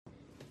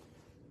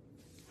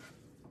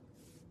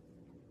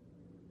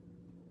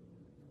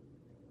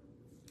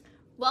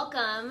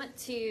Welcome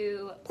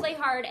to Play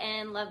Hard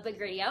and Love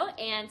Big Radio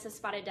and to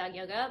Spotted Dog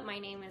Yoga. My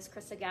name is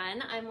Krista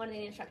Gunn. I'm one of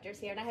the instructors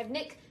here, and I have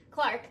Nick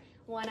Clark,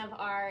 one of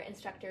our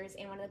instructors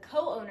and one of the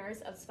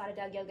co-owners of Spotted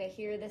Dog Yoga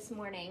here this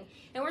morning.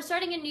 And we're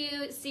starting a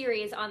new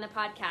series on the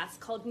podcast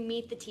called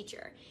Meet the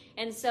Teacher.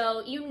 And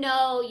so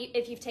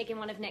if you've taken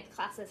one of Nick's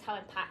classes, how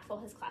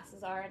impactful his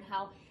classes are and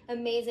how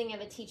amazing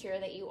of a teacher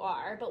that you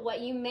are. But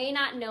what you may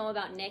not know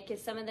about Nick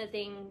is some of the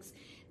things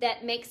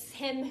that makes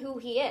him who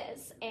he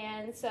is.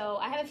 And so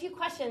I have a few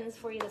questions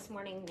for you this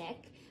morning,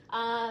 Nick.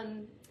 I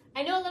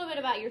know a little bit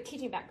about your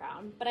teaching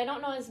background, but I don't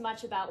know as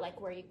much about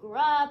like where you grew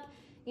up,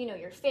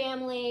 your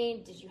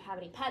family. Did you have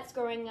any pets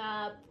growing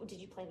up? Did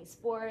you play any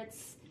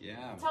sports?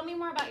 Yeah. Tell me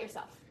more about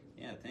yourself.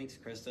 Yeah, thanks,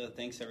 Krista.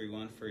 Thanks,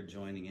 everyone, for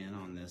joining in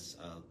on this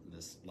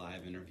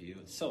live interview.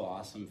 It's so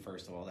awesome,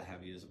 first of all, to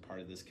have you as a part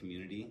of this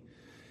community.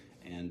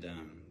 And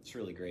it's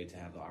really great to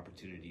have the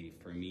opportunity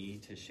for me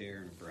to share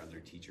and for other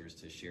teachers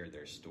to share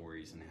their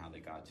stories and how they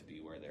got to be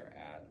where they're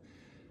at.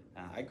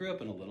 I grew up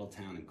in a little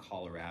town in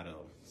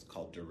Colorado. It's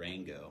called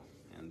Durango.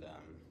 And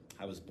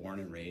I was born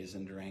and raised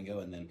in Durango.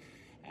 And then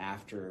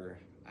after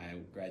I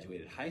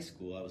graduated high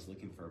school, I was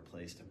looking for a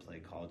place to play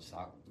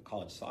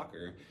college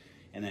soccer.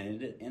 And I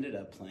ended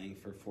up playing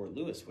for Fort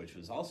Lewis, which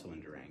was also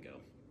in Durango.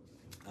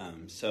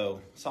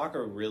 So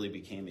soccer really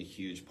became a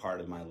huge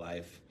part of my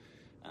life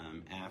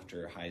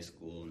after high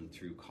school and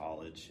through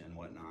college and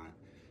whatnot.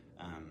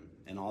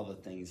 And all the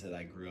things that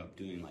I grew up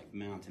doing, like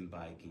mountain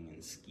biking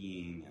and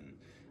skiing and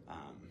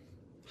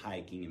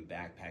hiking and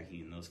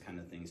backpacking and those kind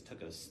of things,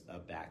 took a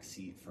back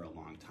seat for a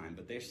long time.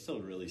 But they're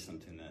still really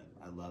something that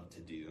I love to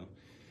do.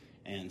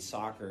 And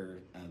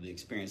soccer, the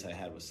experience I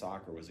had with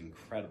soccer was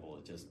incredible.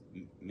 It just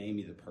made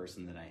me the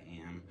person that I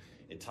am.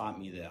 It taught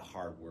me that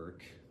hard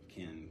work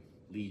can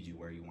lead you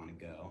where you want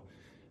to go,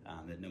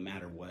 that no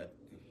matter what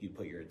you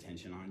put your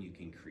attention on, you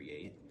can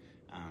create.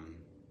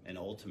 And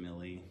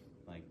ultimately,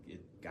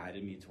 it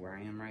guided me to where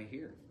I am right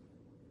here.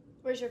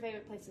 Where's your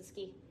favorite place to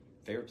ski?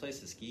 Favorite place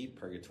to ski?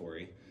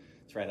 Purgatory.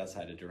 It's right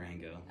outside of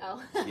Durango.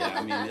 Oh. Yeah,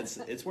 I mean,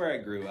 it's where I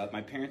grew up.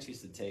 My parents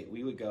used to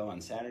we would go on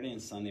Saturday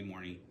and Sunday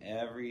morning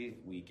every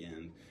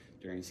weekend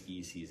during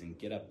ski season,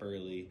 get up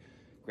early,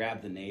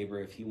 grab the neighbor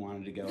if he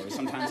wanted to go, or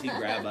sometimes he'd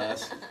grab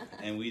us,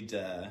 and we'd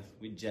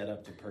jet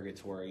up to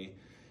Purgatory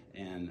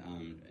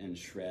and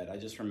shred. I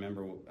just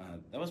remember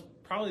that was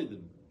probably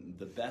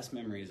the best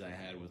memories I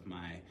had with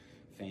my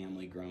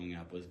family growing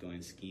up, was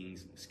going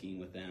skiing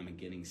with them and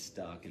getting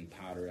stuck and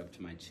powder up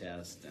to my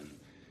chest, and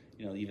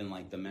even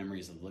like the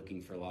memories of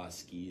looking for lost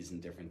skis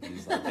and different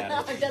things like that.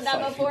 I've done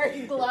that before.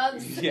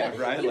 Gloves. Yeah,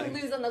 right. You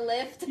lose on the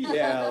lift.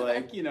 Yeah,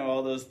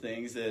 all those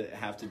things that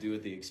have to do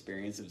with the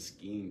experience of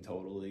skiing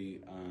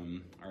totally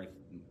are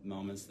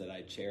moments that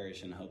I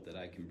cherish and hope that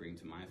I can bring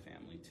to my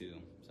family too.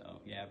 So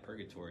yeah,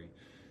 Purgatory.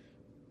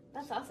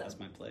 That's awesome. That's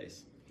my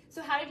place.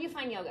 So how did you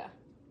find yoga?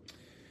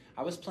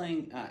 I was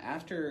playing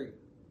after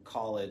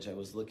college. I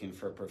was looking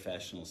for a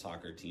professional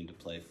soccer team to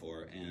play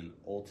for, and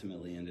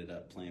ultimately ended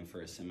up playing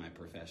for a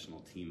semi-professional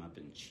team up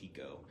in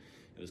Chico.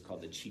 It was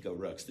called the Chico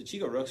Rooks. The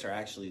Chico Rooks are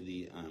actually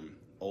the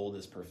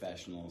oldest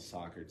professional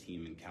soccer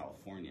team in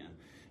California.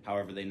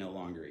 However, they no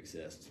longer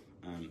exist.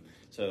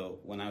 So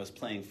when I was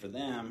playing for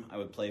them, I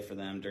would play for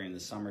them during the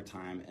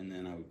summertime, and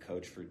then I would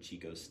coach for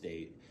Chico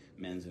State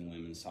men's and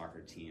women's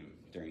soccer team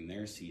during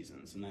their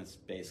seasons. And that's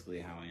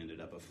basically how I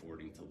ended up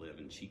affording to live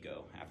in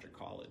Chico after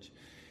college.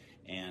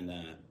 And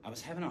I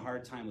was having a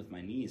hard time with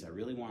my knees. I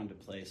really wanted to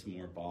play some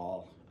more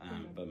ball,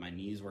 but my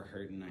knees were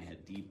hurting. I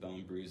had deep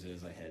bone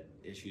bruises. I had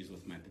issues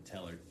with my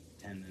patellar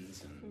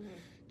tendons, and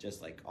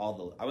just like I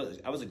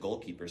was a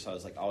goalkeeper, so I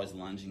was like always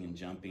lunging and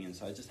jumping, and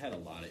so I just had a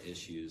lot of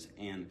issues.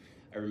 And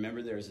I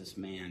remember there was this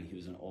man. He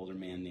was an older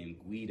man named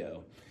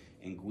Guido,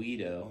 and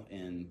Guido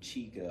in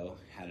Chico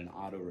had an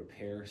auto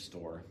repair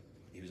store.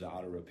 He was an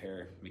auto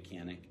repair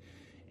mechanic,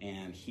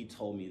 and he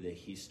told me that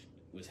he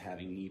was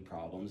having knee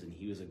problems, and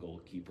he was a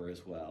goalkeeper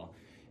as well.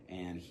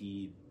 And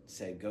he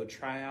said, go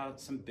try out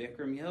some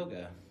Bikram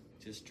yoga.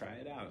 Just try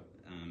it out.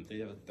 They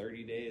have a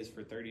 30 days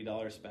for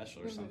 $30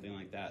 special or something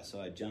like that. So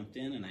I jumped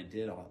in and I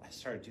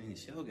started doing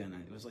this yoga, and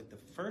it was like the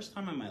first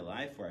time in my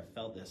life where I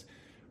felt this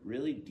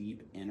really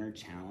deep inner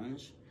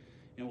challenge.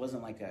 It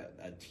wasn't like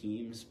a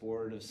team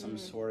sport of some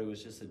sort. It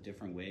was just a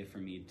different way for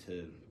me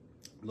to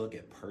look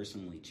at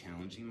personally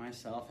challenging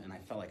myself, and I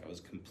felt like I was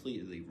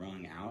completely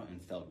wrung out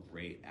and felt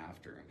great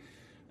after.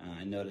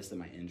 I noticed that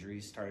my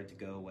injuries started to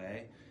go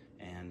away,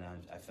 and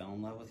I fell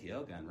in love with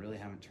yoga and really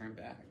haven't turned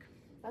back.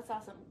 That's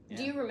awesome. Yeah.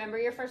 Do you remember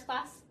your first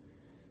class?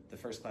 The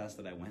first class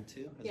that I went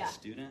to as a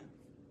student?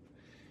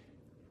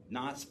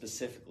 Not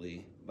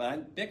specifically,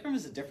 but Bikram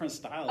is a different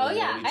style. Oh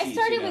yeah, I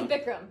started with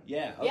Bikram.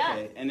 Yeah, okay,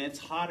 yeah. And it's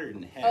hotter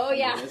than heck. Oh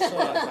yeah. It's so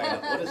hot. It's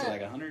like what is it,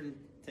 like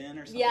 110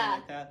 or something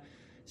like that?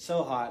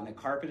 So hot in a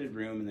carpeted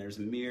room, and there's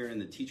a mirror,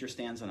 and the teacher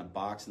stands on a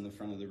box in the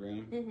front of the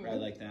room, right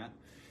like that.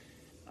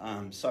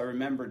 So I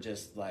remember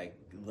just like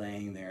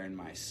laying there in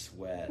my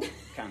sweat,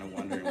 kind of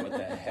wondering what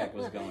the heck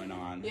was going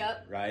on.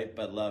 Yep. Right?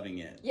 But loving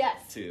it.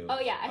 Yes. Too. Oh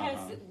yeah, I had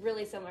a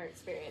really similar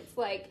experience.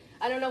 Like,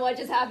 I don't know what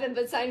just happened,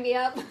 but sign me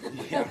up.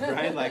 Yeah,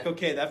 right? Like,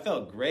 okay, that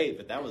felt great,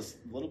 but that was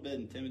a little bit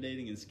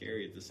intimidating and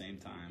scary at the same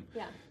time.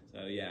 Yeah.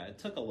 So yeah, it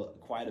took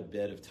quite a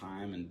bit of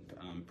time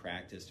and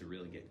practice to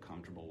really get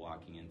comfortable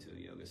walking into a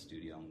yoga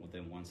studio. And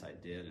then once I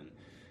did and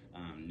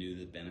knew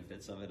the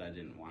benefits of it, I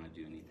didn't want to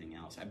do anything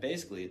else. I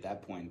basically, at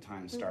that point in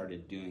time,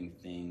 started doing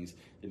things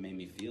that made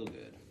me feel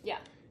good. Yeah.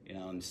 You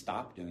know, and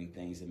stopped doing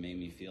things that made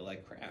me feel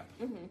like crap.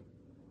 Mm-hmm.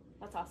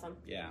 That's awesome.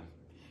 Yeah.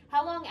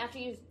 How long after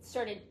you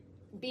started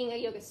being a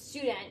yoga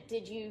student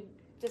did you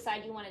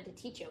decide you wanted to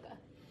teach yoga?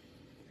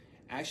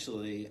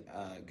 Actually,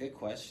 good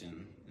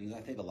question. And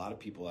I think a lot of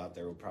people out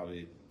there will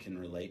probably can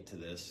relate to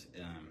this.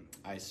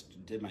 I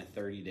did my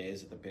 30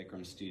 days at the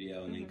Bikram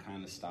studio and then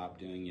kind of stopped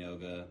doing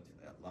yoga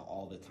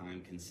all the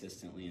time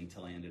consistently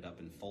until I ended up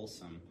in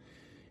Folsom.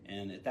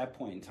 And at that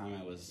point in time,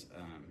 I was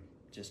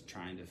just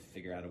trying to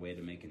figure out a way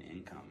to make an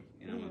income.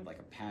 You know, I'm like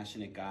a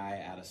passionate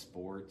guy out of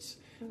sports.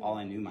 All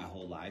I knew my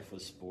whole life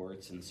was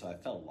sports, and so I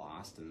felt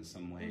lost in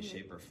some way,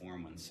 shape, or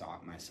form when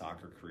my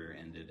soccer career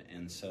ended.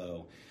 And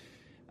so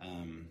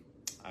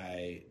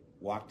I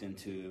walked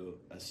into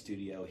a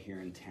studio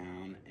here in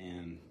town,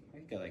 and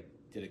I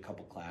did a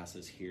couple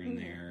classes here and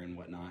there and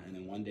whatnot. And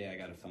then one day I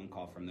got a phone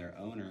call from their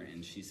owner,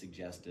 and she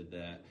suggested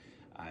that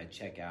I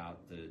check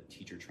out the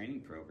teacher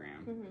training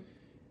program.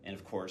 And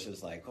of course,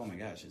 it's like, oh my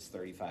gosh, it's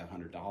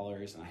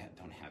 $3,500, and I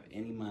don't have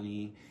any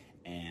money.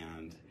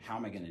 And how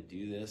am I going to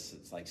do this?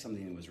 It's like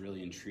something that was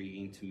really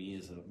intriguing to me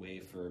as a way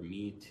for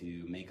me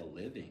to make a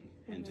living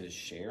and to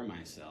share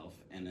myself.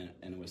 And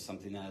it was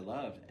something that I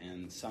loved.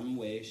 And some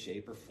way,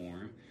 shape, or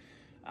form,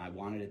 I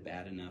wanted it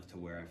bad enough to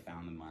where I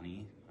found the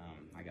money.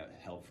 I got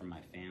help from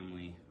my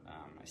family.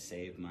 I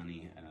saved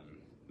money.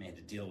 Made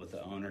a deal with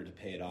the owner to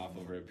pay it off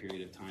over a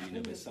period of time. You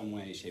know, but some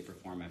way, shape, or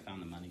form, I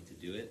found the money to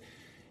do it.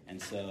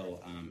 And so,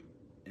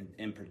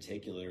 in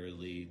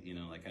particularly, you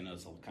know, like I know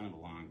it's kind of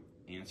a long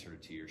answer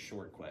to your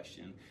short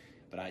question,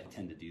 but I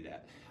tend to do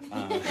that.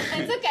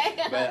 It's okay.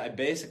 But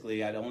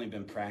I'd only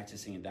been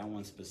practicing in that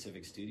one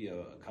specific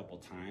studio a couple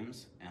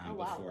times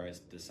before I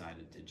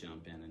decided to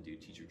jump in and do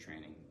teacher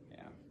training.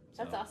 Yeah,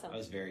 so that's awesome. I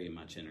was very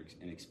much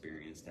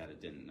inexperienced at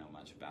it, didn't know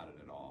much about it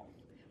at all.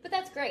 But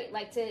that's great,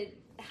 like to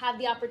have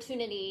the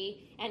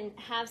opportunity and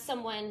have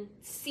someone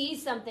see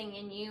something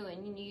in you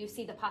and you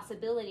see the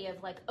possibility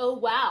of like, oh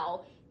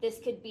wow, this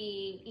could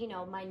be, you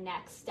know, my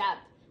next step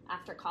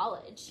after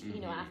college, you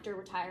know, after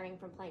retiring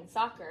from playing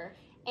soccer.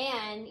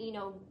 And, you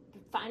know,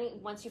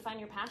 once you find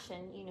your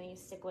passion, you know, you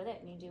stick with it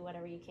and you do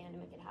whatever you can to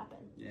make it happen.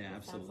 Yeah,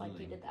 absolutely. Sounds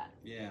like you did that.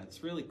 Yeah,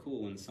 it's really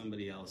cool when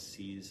somebody else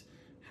sees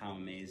how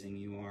amazing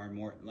you are.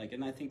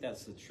 And I think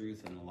that's the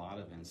truth in a lot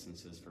of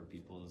instances for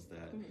people is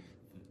that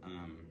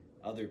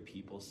other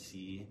people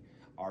see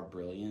our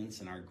brilliance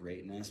and our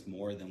greatness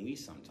more than we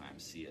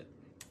sometimes see it.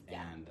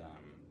 Yeah. And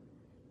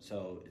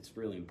so it's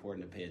really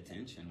important to pay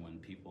attention when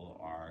people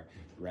are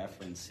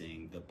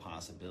referencing the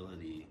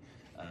possibility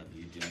of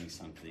you doing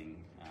something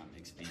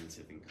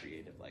expansive and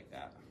creative like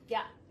that.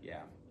 Yeah.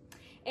 Yeah.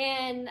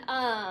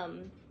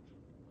 And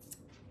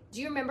do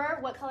you remember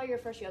what color your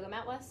first yoga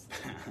mat was?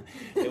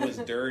 It was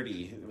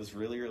dirty. It was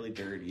really, really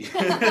dirty.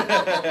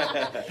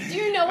 Do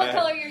you know what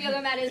color your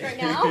yoga mat is right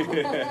now?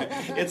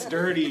 It's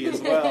dirty as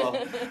well.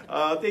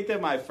 I think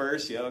that my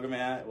first yoga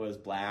mat was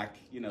black,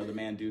 you know, the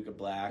Manduka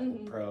Black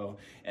Pro.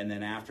 And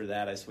then after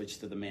that, I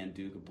switched to the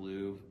Manduka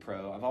Blue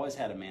Pro. I've always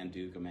had a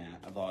Manduka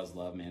mat. I've always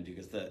loved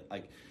Mandukas.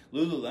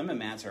 Lululemon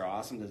mats are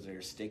awesome because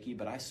they're sticky,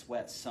 but I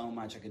sweat so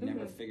much I could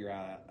never figure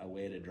out a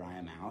way to dry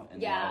them out.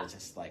 And I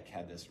just like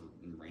had this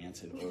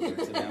rancid odor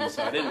to them,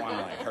 so I didn't want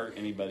to like hurt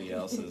anybody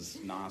else's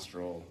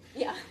nostril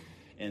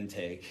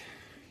intake.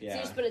 Yeah. So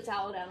you just put a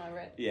towel down over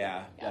it.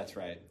 Yeah, that's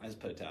right. I just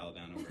put a towel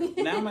down over it.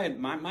 Now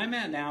my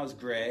mat now is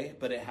gray,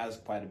 but it has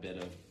quite a bit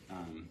of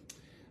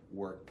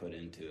work put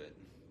into it.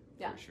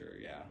 Yeah. For sure,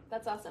 yeah.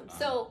 That's awesome.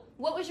 So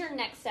what was your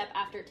next step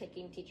after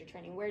taking teacher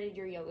training? Where did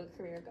your yoga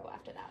career go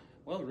after that?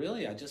 Well,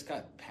 really, I just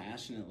got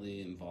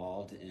passionately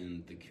involved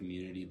in the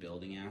community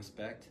building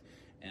aspect.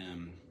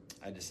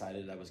 I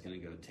decided I was going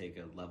to go take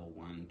a level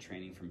 1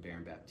 training from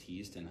Baron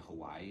Baptiste in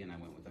Hawaii, and I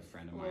went with a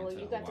friend of mine to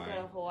Hawaii. You got to go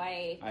to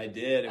Hawaii. I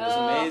did. It was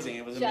amazing.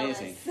 It was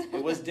amazing.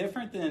 It was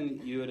different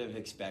than you would have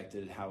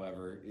expected,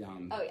 however.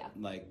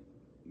 Like,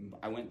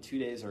 I went 2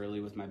 days early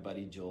with my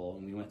buddy Joel,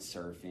 and we went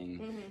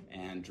surfing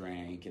and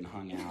drank and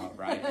hung out,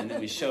 right? And then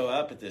we show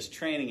up at this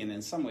training, and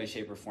in some way,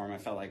 shape, or form, I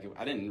felt like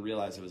I didn't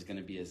realize it was going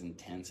to be as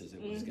intense as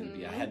it was going to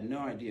be. I had no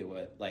idea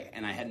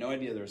and I had no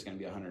idea there was going to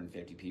be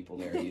 150 people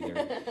there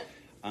either.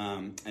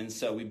 And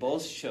so we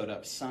both showed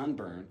up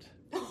sunburnt.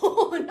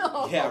 Oh,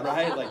 no. Yeah,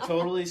 right? Like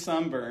totally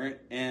sunburnt.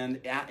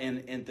 And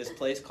in this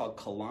place called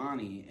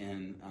Kalani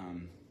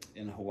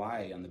in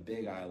Hawaii on the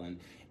Big Island.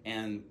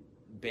 And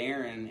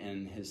Barron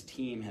and his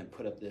team had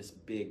put up this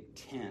big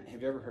tent.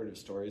 Have you ever heard of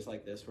stories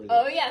like this? Where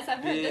Oh yes,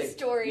 I've heard the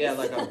stories. Yeah,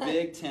 like a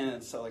big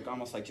tent, so like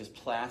almost like just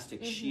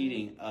plastic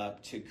sheeting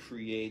up to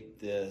create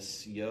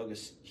this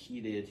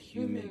heated,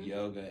 humid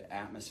yoga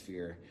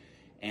atmosphere.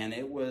 And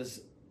it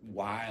was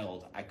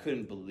wild. I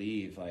couldn't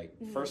believe,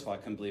 first of all, I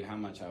couldn't believe how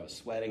much I was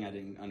sweating. I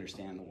didn't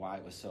understand why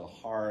it was so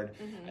hard.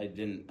 I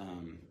didn't,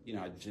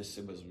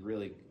 it was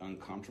really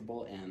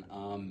uncomfortable and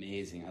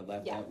amazing. I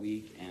left that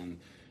week and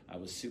I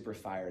was super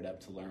fired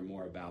up to learn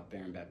more about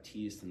Barron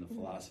Baptiste and the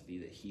philosophy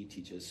that he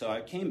teaches. So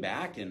I came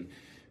back, and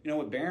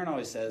what Barron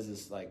always says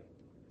is like,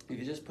 if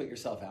you just put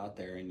yourself out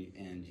there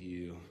and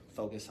you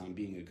focus on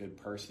being a good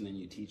person, and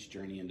you teach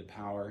Journey into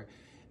Power,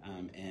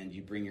 and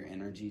you bring your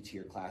energy to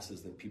your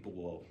classes, that people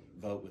will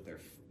vote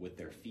with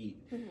their feet.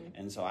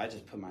 And so I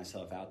just put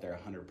myself out there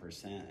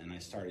 100%, and I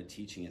started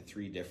teaching at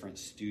 3 different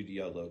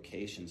studio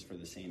locations for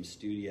the same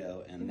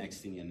studio, and next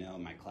thing you know,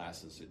 my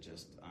classes had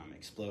just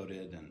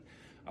exploded, and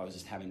I was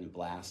just having a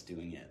blast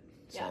doing it.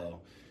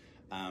 So,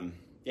 and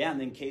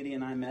then Katie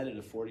and I met at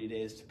a 40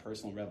 Days to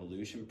Personal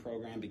Revolution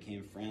program,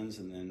 became friends,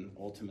 and then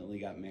ultimately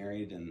got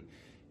married and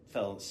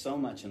fell so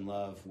much in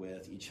love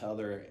with each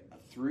other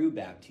through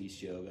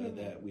Baptiste Yoga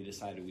that we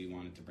decided we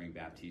wanted to bring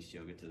Baptiste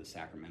Yoga to the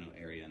Sacramento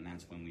area, and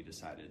that's when we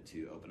decided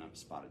to open up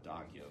Spotted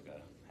Dog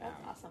Yoga.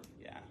 That's awesome.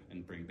 Yeah,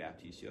 and bring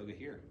Baptiste Yoga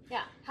here.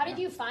 Yeah. How did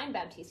you find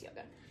Baptiste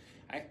Yoga?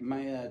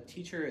 My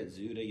teacher at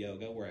Zuda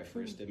Yoga, where I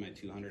first did my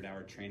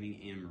 200-hour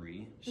training,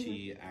 Anne-Marie,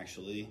 she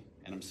actually,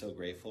 and I'm so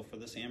grateful for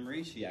this,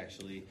 Anne-Marie, she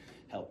actually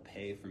helped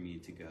pay for me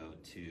to go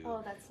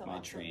to my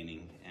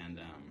training. And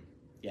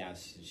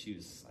she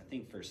was, I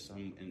think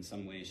in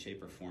some way,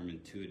 shape, or form,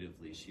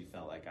 intuitively, she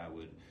felt like I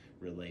would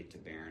relate to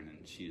Barron,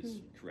 and she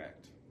is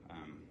correct.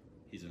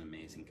 He's an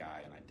amazing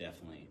guy, and I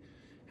definitely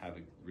have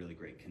a really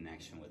great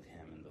connection with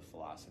him and the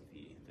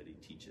philosophy that he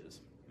teaches.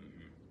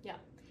 Yeah.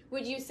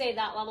 Would you say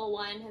that level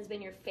 1 has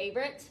been your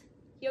favorite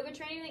yoga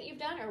training that you've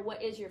done, or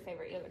what is your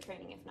favorite yoga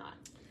training, if not?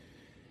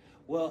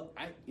 Well,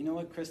 you know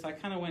what, Chris? I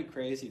kind of went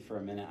crazy for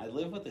a minute. I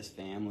live with this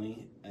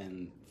family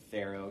in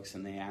Fair Oaks,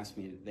 and they asked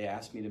me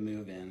to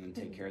move in and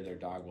take care of their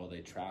dog while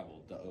they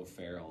traveled, the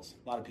O'Farrells.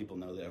 A lot of people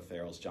know the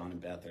O'Farrells. John and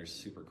Beth are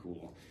super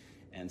cool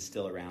and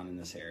still around in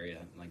this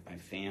area, like my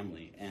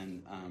family.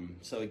 And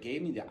so it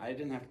gave me I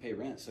didn't have to pay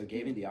rent, so it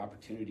gave me the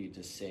opportunity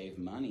to save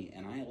money.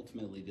 And I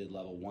ultimately did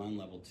level 1,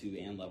 level 2,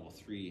 and level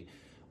 3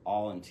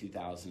 all in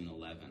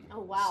 2011. Oh,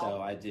 wow. So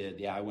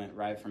I went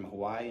right from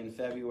Hawaii in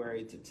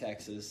February to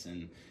Texas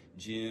in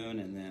June,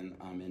 and then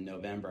in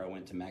November I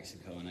went to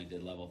Mexico and I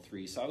did level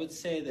 3. So I would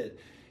say that,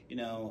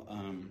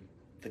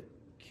 the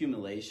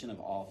accumulation of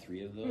all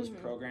 3 of those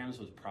programs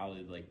was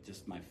probably like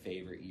just my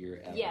favorite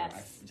year ever.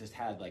 Yes. I just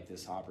had like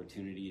this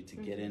opportunity to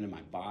get into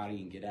my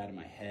body and get out of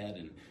my head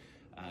and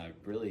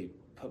really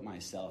put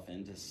myself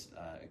into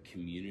a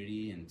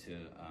community, into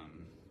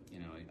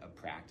a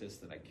practice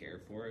that I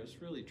cared for. It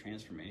was really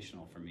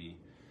transformational for me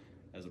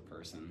as a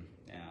person.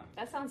 Yeah.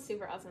 That sounds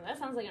super awesome. That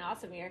sounds like an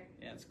awesome year.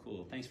 Yeah, it's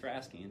cool. Thanks for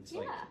asking. It's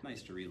like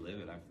nice to relive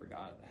it. I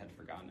had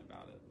forgotten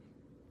about it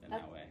in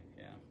that way.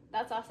 Yeah.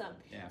 That's awesome.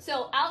 Yeah.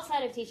 So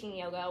outside of teaching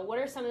yoga, what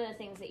are some of the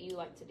things that you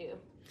like to do?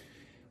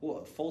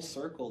 Well, full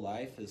circle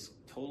life has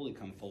totally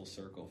come full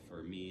circle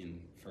for me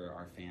and for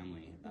our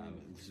family.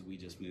 We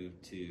just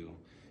moved to,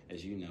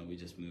 as you know, we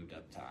just moved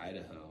up to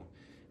Idaho,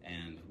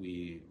 and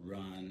we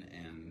run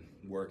and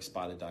work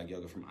Spotted Dog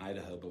Yoga from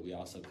Idaho, but we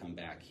also come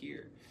back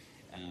here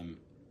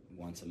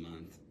once a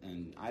month.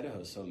 And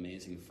Idaho is so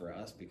amazing for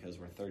us because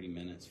we're 30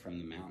 minutes from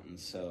the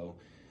mountains. So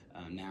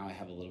now I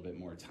have a little bit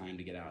more time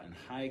to get out and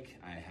hike.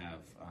 I have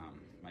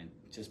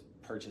just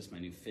purchased my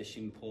new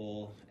fishing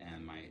pole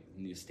and my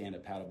new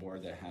stand-up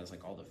paddleboard that has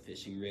like all the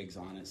fishing rigs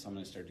on it. So I'm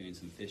going to start doing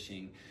some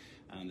fishing.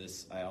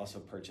 I also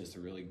purchased a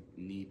really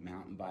neat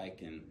mountain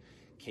bike, and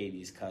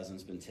Katie's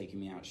cousin's been taking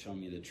me out, showing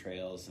me the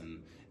trails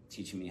and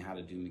teaching me how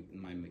to do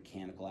my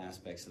mechanical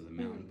aspects of the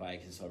mountain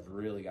bike. And so I've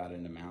really got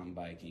into mountain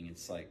biking.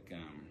 It's like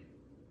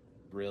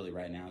really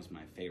right now is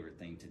my favorite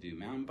thing to do.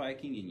 Mountain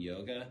biking and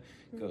yoga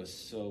goes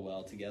so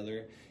well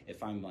together.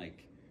 If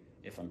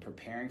I'm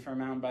preparing for a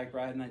mountain bike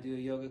ride and I do a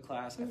yoga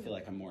class, I feel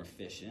like I'm more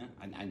efficient.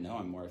 I know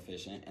I'm more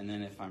efficient. And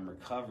then if I'm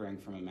recovering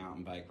from a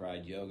mountain bike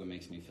ride, yoga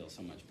makes me feel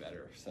so much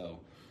better.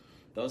 So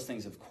those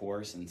things, of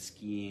course, and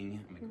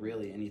skiing,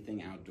 really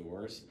anything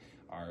outdoors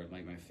are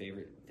like my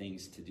favorite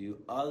things to do,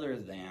 other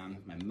than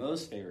my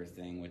most favorite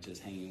thing, which is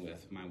hanging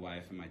with my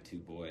wife and my 2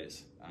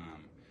 boys.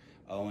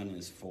 Owen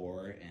is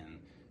 4 and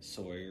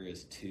Sawyer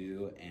is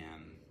 2,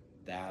 and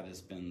that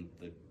has been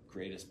the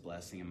greatest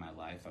blessing in my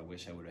life. I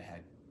wish I would have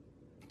had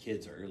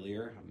kids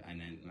earlier. I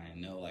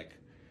know like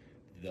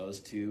those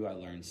 2, I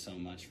learned so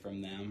much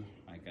from them.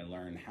 Like I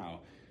learned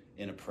how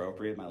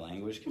inappropriate my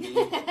language can be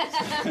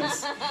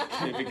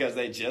because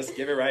they just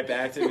give it right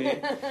back to me.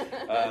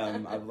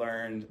 I've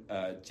learned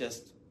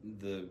just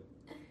the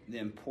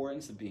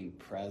importance of being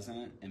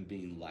present and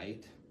being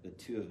light. The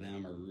 2 of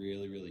them are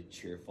really, really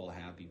cheerful,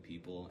 happy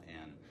people,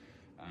 and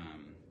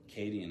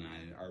Katie and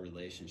I, our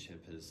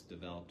relationship has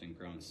developed and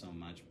grown so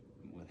much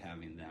with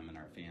having them in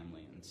our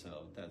family, and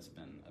so that's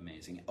been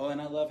amazing. Oh,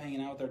 and I love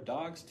hanging out with our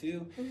dogs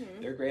too.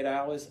 They're great. I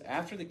always,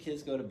 after the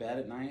kids go to bed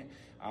at night,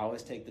 I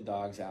always take the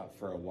dogs out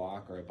for a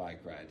walk or a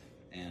bike ride.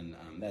 And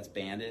that's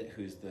Bandit,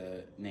 who's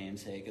the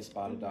namesake, a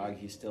spotted dog.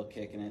 He's still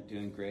kicking it,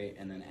 doing great.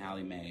 And then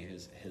Allie Mae,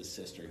 his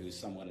sister, who's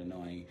somewhat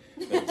annoying.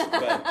 But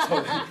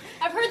totally.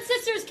 I've heard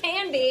sisters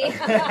can be.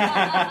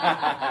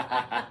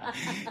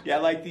 Yeah,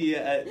 like the,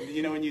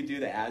 when you do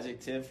the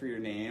adjective for your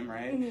name,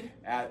 right?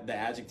 The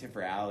adjective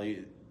for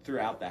Allie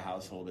throughout the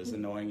household is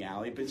annoying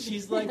Allie, but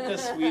she's like the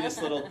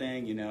sweetest little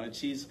thing, and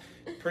she's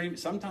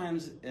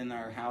sometimes in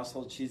our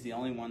household, she's the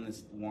only one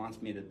that wants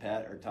me to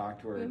pet or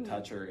talk to her or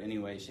touch her any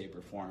way, shape,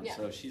 or form. Yeah.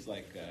 So she's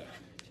like,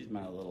 she's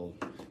my little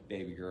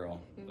baby girl.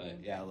 But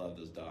yeah, I love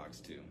those dogs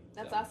too.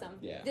 That's awesome.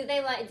 Yeah. Do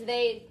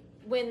they,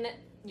 when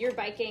you're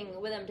biking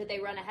with them, do they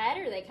run ahead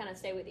or do they kind of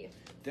stay with you?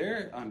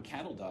 They're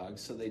cattle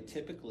dogs, so they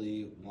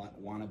typically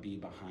want to be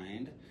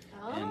behind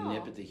and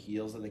nip at the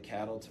heels of the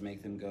cattle to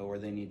make them go where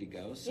they need to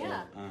go. So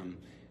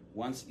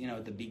once,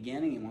 at the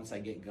beginning, once I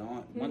get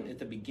going, at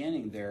the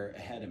beginning, they're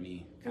ahead of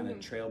me, kind of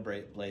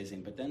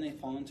trailblazing, but then they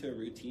fall into a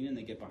routine and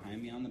they get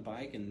behind me on the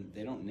bike and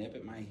they don't nip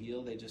at my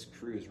heel, they just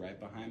cruise right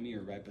behind me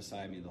or right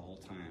beside me the whole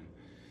time.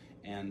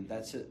 And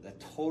that's a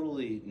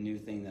totally new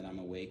thing that I'm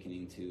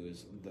awakening to,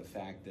 is the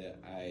fact that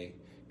I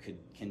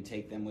can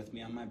take them with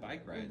me on my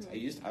bike rides.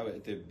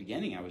 At the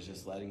beginning, I was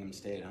just letting them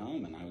stay at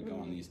home, and I would go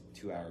on these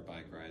 2-hour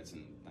bike rides,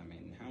 and I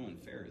mean, how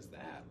unfair is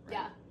that, right?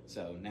 Yeah.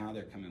 So now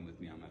they're coming with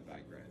me on my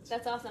bike rides.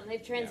 That's awesome.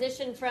 They've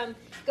transitioned from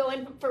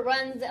going for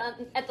runs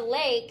at the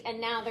lake,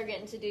 and now they're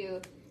getting to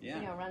do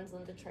runs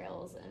on the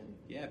trails. And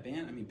yeah,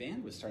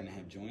 Band was starting to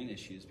have joint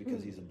issues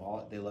because he's a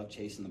ball. They love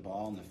chasing the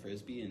ball and the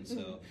frisbee, and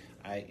so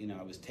I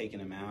was taking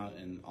him out,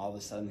 and all of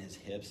a sudden his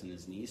hips and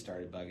his knees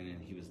started bugging,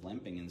 and he was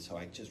limping, and so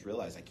I just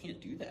realized I can't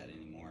do that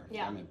anymore.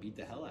 Yeah. I'm gonna beat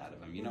the hell out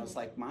of him. It's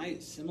like my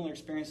similar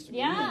experience to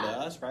me and to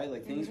us, right?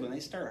 Like things when they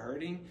start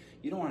hurting,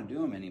 you don't want to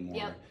do them anymore.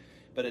 Yep.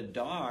 But a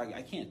dog,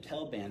 I can't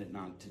tell Bandit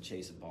not to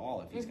chase a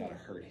ball if he's got a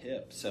hurt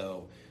hip.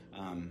 So,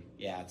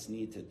 it's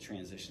neat to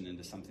transition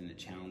into something that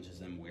challenges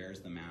them,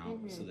 wears them out,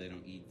 so they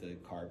don't eat the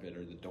carpet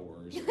or the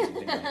doors or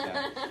anything like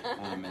that.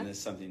 And it's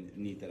something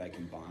neat that I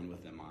can bond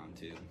with them on,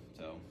 too.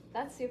 So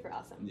that's super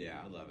awesome. Yeah,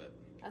 I love it.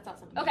 That's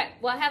awesome. Okay,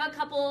 well, I have a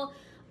couple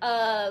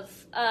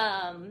of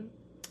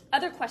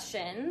other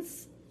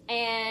questions,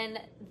 and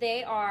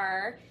they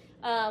are,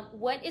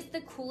 what is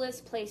the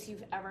coolest place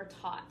you've ever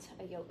taught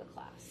a yoga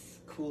class?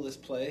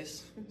 Coolest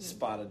place?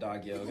 Spotted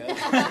Dog Yoga.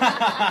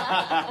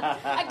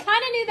 I kind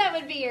of knew that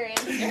would be your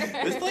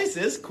answer. This place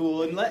is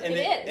cool, and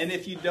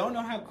if you don't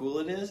know how cool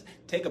it is,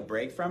 take a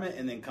break from it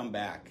and then come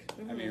back.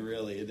 I mean,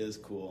 really, it is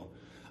cool.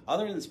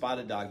 Other than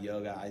Spotted Dog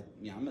Yoga,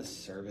 I'm a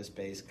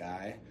service-based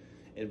guy.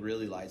 It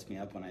really lights me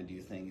up when I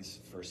do things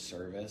for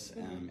service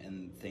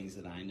and things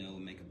that I know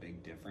make a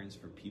big difference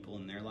for people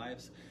in their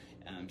lives.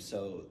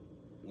 So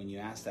when you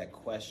ask that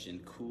question,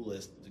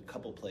 coolest, a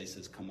couple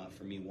places come up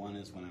for me. One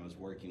is when I was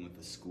working with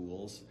the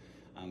schools,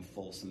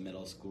 Folsom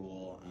Middle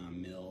School,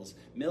 Mills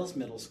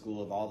Middle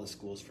School. Of all the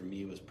schools for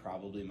me was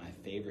probably my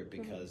favorite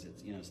because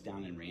it's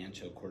down in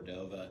Rancho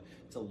Cordova.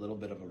 It's a little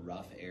bit of a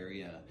rough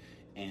area,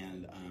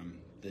 and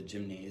the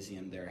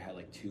gymnasium there had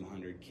like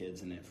 200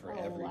 kids in it for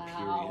every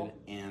period,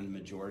 and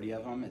majority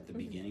of them at the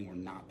beginning were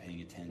not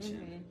paying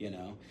attention,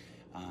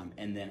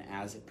 and then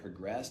as it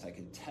progressed, I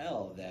could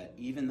tell that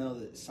even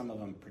though some of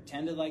them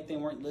pretended like they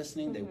weren't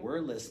listening, they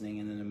were listening,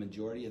 and then the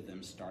majority of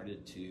them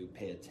started to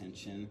pay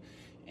attention,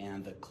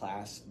 and the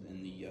class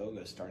and the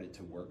yoga started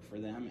to work for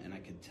them, and I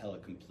could tell a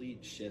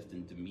complete shift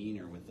in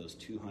demeanor with those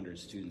 200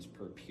 students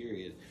per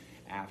period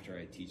after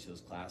I teach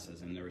those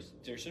classes. And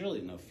there's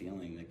really no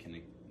feeling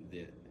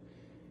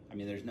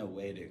there's no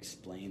way to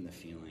explain the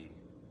feeling,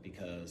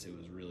 because it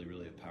was really,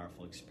 really a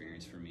powerful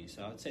experience for me.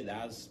 So I would say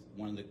that was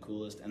one of the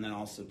coolest. And then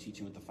also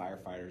teaching with the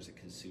firefighters at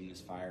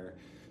Cosumnes Fire,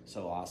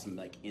 so awesome.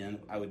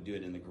 I would do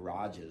it in the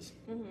garages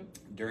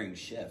during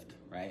shift,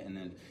 right? And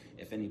then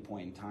if any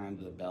point in time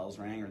the bells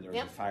rang or there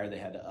was a fire, they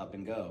had to up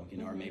and go,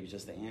 or maybe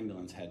just the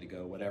ambulance had to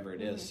go, whatever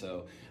it is.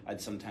 So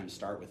I'd sometimes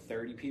start with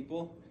 30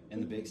 people in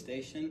the big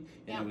station,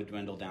 and it would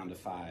dwindle down to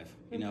 5,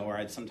 or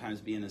I'd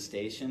sometimes be in a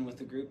station with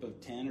a group of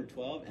 10 or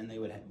 12, and they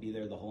would be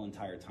there the whole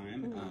entire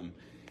time.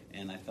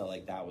 And I felt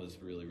like that was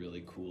really,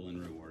 really cool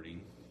and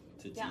rewarding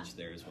to teach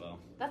there as well.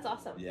 That's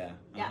awesome. Yeah.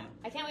 Yeah.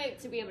 I can't wait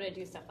to be able to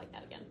do stuff like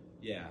that again.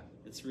 Yeah.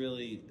 It's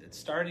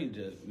starting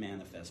to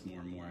manifest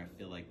more and more. I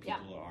feel like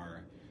people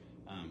are,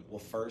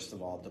 first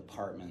of all,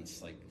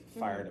 departments like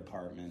fire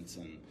departments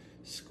and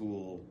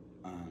school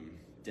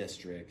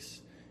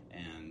districts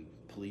and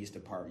police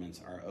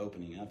departments are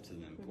opening up to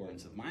the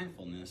importance of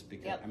mindfulness,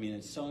 because,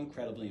 it's so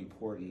incredibly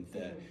important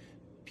that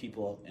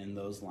people in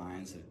those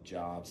lines of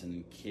jobs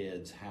and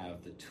kids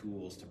have the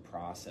tools to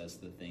process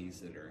the things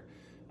that are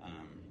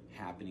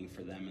happening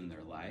for them in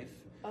their life.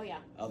 Oh, yeah.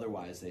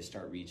 Otherwise, they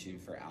start reaching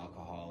for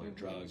alcohol or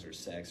drugs or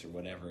sex or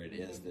whatever it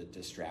is that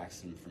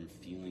distracts them from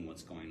feeling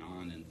what's going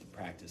on. And the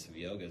practice of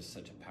yoga is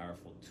such a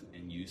powerful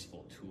and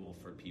useful tool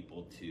for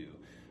people to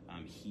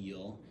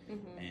heal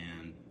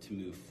and to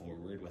move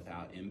forward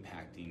without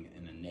impacting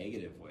in a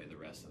negative way the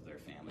rest of their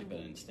family, but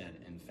instead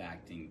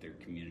impacting their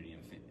community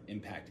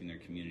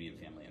and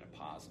family in a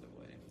positive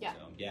way. Yeah. So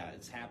yeah,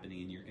 it's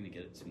happening, and you're going to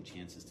get some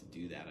chances to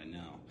do that. I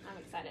know. I'm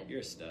excited.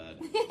 You're a stud.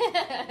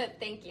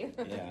 Thank you.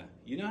 Yeah,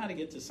 you know how to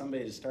get to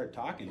somebody to start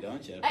talking,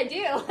 don't you? I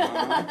do.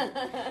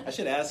 I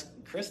should ask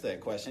Krista a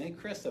question. Hey,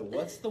 Krista,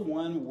 what's the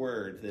one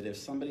word that if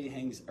somebody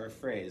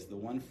the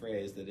one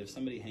phrase that if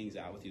somebody hangs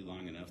out with you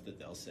long enough that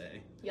they'll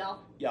say? Y'all.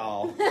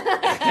 Y'all.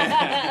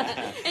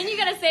 And you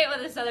gotta say it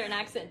with a southern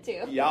accent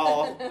too.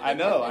 Y'all. I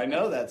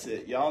know that's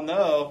it. Y'all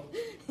know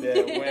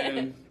that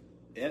when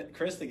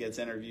Krista gets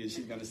interviewed,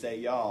 she's going to say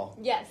y'all.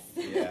 Yes.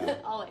 Yeah.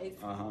 Always.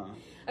 Uh-huh.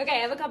 Okay,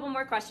 I have a couple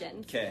more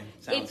questions. Okay,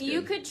 sounds If you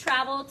good. could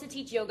travel to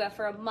teach yoga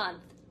for a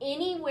month,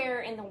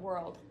 anywhere in the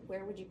world,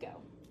 where would you go?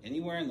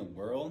 Anywhere in the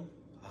world?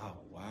 Oh,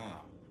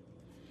 wow.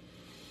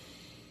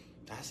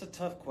 That's a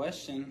tough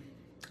question.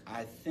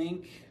 I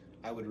think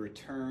I would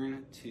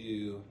return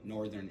to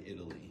northern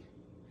Italy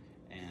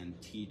and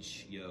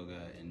teach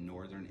yoga in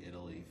northern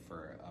Italy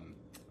for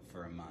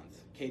a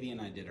month. Katie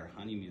and I did our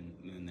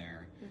honeymoon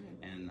there,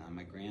 and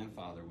my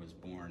grandfather was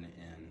born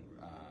in,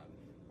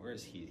 where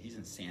is he? He's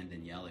in San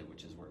Daniele,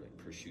 which is where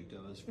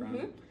prosciutto is from,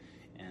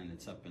 and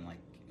it's up in like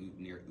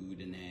near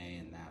Udine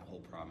and that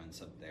whole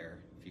province up there,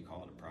 if you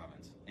call it a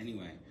province.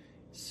 Anyway,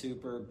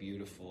 super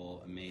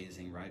beautiful,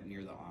 amazing, right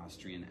near the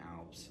Austrian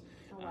Alps.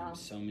 Oh, wow.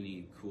 So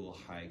many cool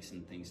hikes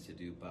and things to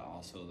do, but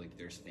also like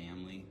there's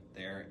family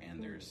there,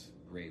 and there's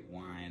great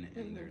wine,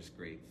 and there's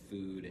great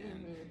food,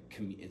 and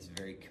it's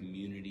very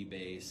community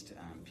based.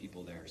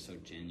 People there are so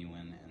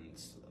genuine and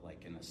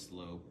like in a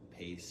slow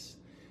pace.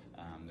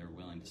 They're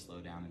willing to slow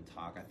down and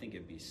talk. I think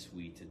it'd be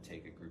sweet to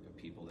take a group of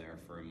people there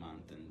for a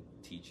month and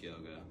teach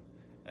yoga.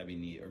 That'd be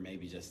neat. Or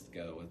maybe just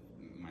go with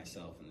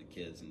myself and the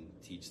kids and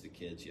teach the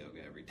kids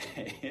yoga every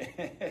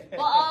day.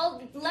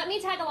 Well, let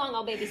me tag along.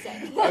 I'll babysit.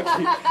 Okay. All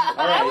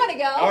right. I want to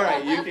go. All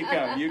right,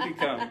 you can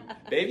come.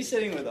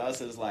 Babysitting with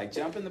us is like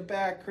jump in the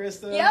back,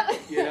 Krista.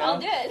 Yep, You know? I'll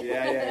do it.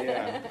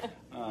 Yeah.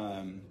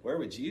 Where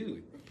would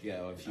you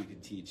go if you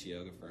could teach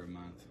yoga for a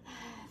month?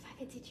 If I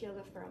could teach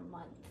yoga for a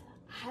month,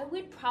 I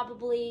would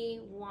probably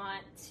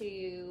want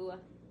to.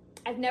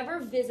 I've never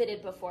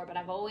visited before, but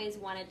I've always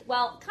wanted.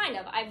 Well, kind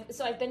of.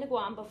 I've been to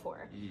Guam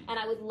before, and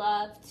I would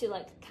love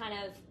to kind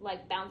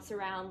of bounce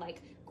around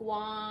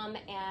Guam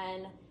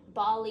and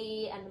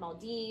Bali and the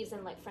Maldives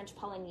and French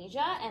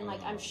Polynesia, and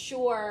I'm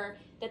sure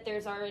that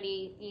there's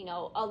already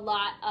a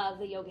lot of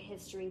the yoga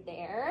history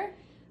there.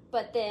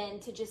 But then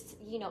to just,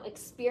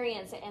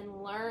 experience it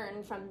and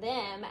learn from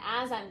them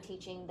as I'm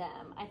teaching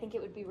them, I think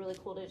it would be really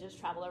cool to just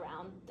travel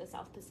around the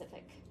South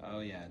Pacific.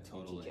 Oh, yeah,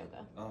 totally. And teach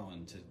yoga. Oh,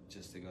 and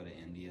just to go to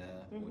India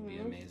would be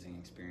an amazing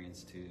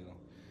experience, too.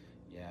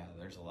 Yeah,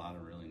 there's a lot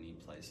of really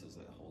neat places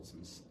that hold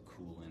some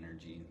cool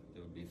energy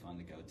that would be fun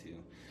to go to.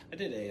 I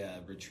did a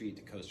retreat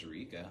to Costa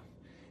Rica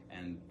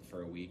and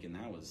for a week, and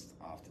that was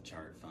off the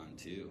chart fun,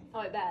 too. Oh,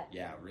 I bet.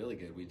 Yeah, really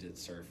good. We did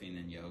surfing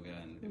and yoga,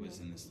 and it was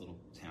in this little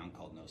town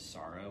called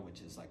Nosara, which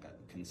is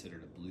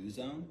considered a blue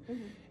zone.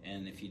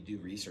 And if you do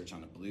research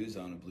on a blue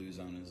zone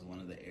is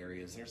one of the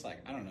areas. There's I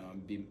don't know,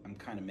 I'm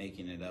kind of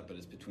making it up, but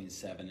it's between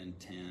 7 and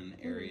 10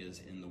 areas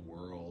in the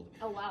world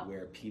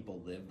where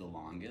people live the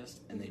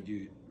longest, and they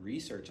do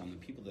research on the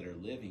people that are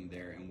living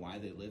there and why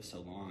they live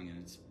so long, and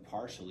it's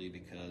partially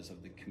because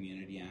of the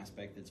community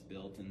aspect that's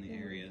built in the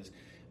areas.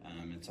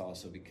 It's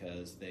also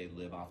because they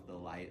live off the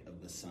light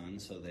of the sun,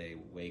 so they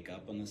wake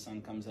up when the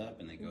sun comes up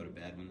and they go to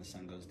bed when the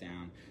sun goes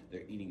down.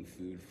 They're eating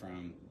food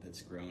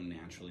that's grown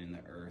naturally in the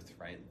earth,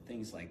 right?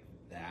 Things like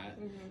that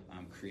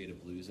create a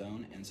blue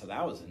zone, and so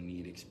that was a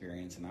neat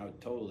experience, and I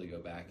would totally go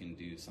back and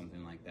do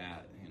something like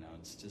that.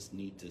 It's just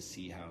neat to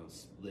see how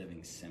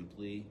living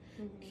simply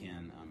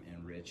can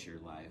enrich your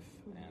life,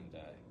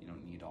 and you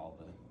don't need all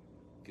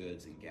the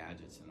goods and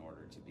gadgets in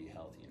order to be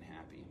healthy and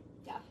happy.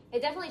 Yeah, it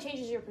definitely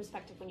changes your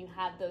perspective when you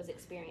have those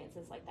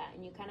experiences like that,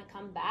 and you kind of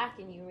come back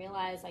and you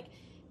realize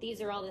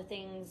these are all the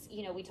things,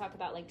 we talk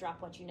about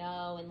drop what you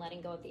know and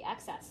letting go of the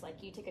excess.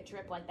 You take a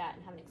trip like that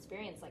and have an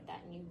experience like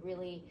that, and you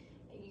really,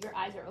 your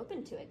eyes are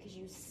open to it because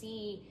you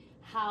see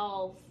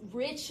how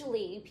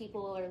richly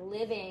people are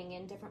living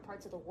in different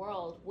parts of the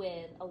world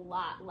with a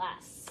lot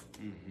less,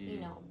 than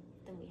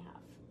we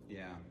have.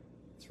 Yeah.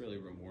 It's really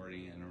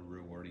rewarding and a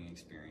rewarding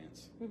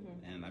experience.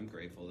 And I'm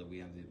grateful that we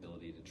have the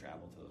ability to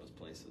travel to those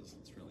places.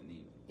 It's really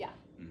neat. Yeah.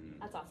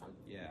 That's awesome.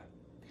 Yeah.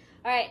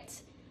 All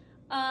right.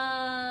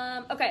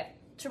 Okay.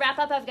 To wrap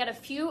up, I've got a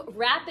few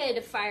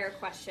rapid fire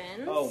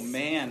questions. Oh,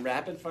 man.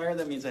 Rapid fire?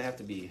 That means I have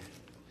to be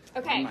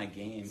on my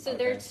game. So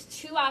there's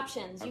two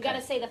options. You got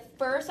to say the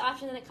first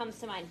option that comes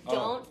to mind.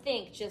 Don't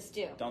think, just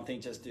do. Don't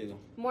think, just do.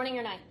 Morning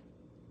or night?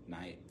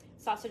 Night.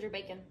 Sausage or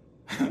bacon?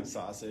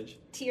 Sausage.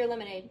 Tea or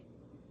lemonade?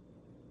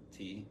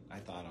 tea. I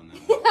thought on that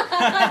one.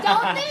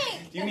 Don't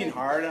think. Do you mean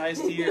hard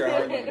iced tea or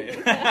hard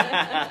lemonade?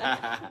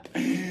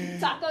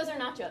 Tacos or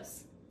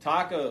nachos?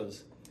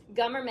 Tacos.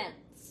 Gum or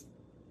mints?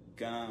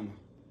 Gum.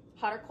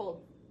 Hot or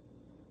cold?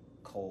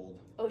 Cold.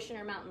 Ocean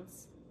or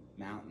mountains?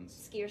 Mountains.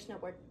 Ski or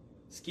snowboard?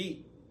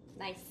 Ski.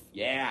 Nice.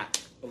 Yeah.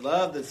 I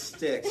love the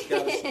sticks.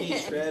 Got a ski,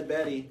 Shred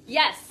Betty.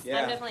 Yes,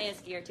 Yeah. I'm definitely a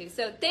skier too.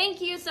 So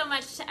thank you so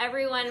much to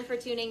everyone for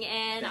tuning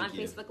in on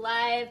you. Facebook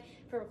Live,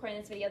 for recording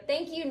this video.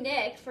 Thank you,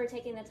 Nick, for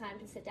taking the time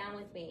to sit down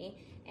with me.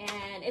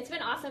 And it's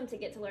been awesome to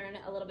get to learn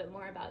a little bit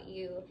more about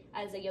you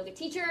as a yoga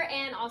teacher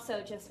and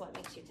also just what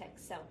makes you tick.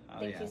 So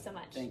thank you so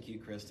much. Thank you,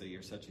 Krista.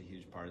 You're such a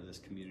huge part of this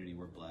community.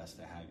 We're blessed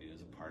to have you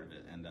as a part of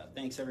it. And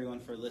thanks, everyone,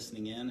 for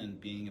listening in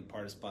and being a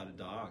part of Spotted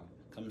Dog.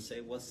 Come and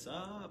say what's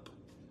up.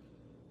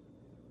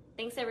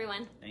 Thanks,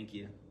 everyone. Thank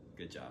you.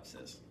 Good job,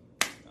 sis.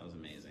 That was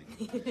amazing.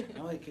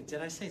 I'm like,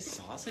 did I say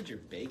sausage or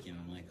bacon?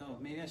 I'm like, oh,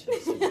 maybe I should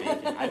have said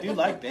bacon. I do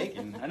like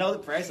bacon. I know the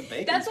price of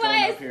bacon is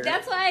going up here.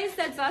 That's why I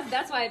said sausage.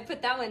 That's why I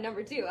put that one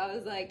number 2. I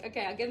was like,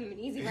 okay, I'll give him an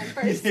easy one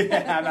first.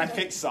 Yeah, and I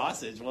picked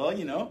sausage. Well,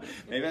 you know,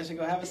 maybe I should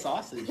go have a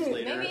sausage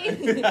later.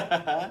 Maybe.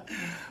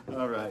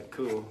 All right,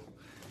 cool.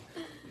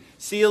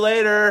 See you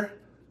later.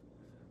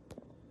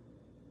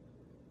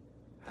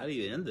 How do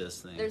you end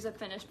this thing? There's a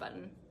finish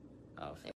button. Oh.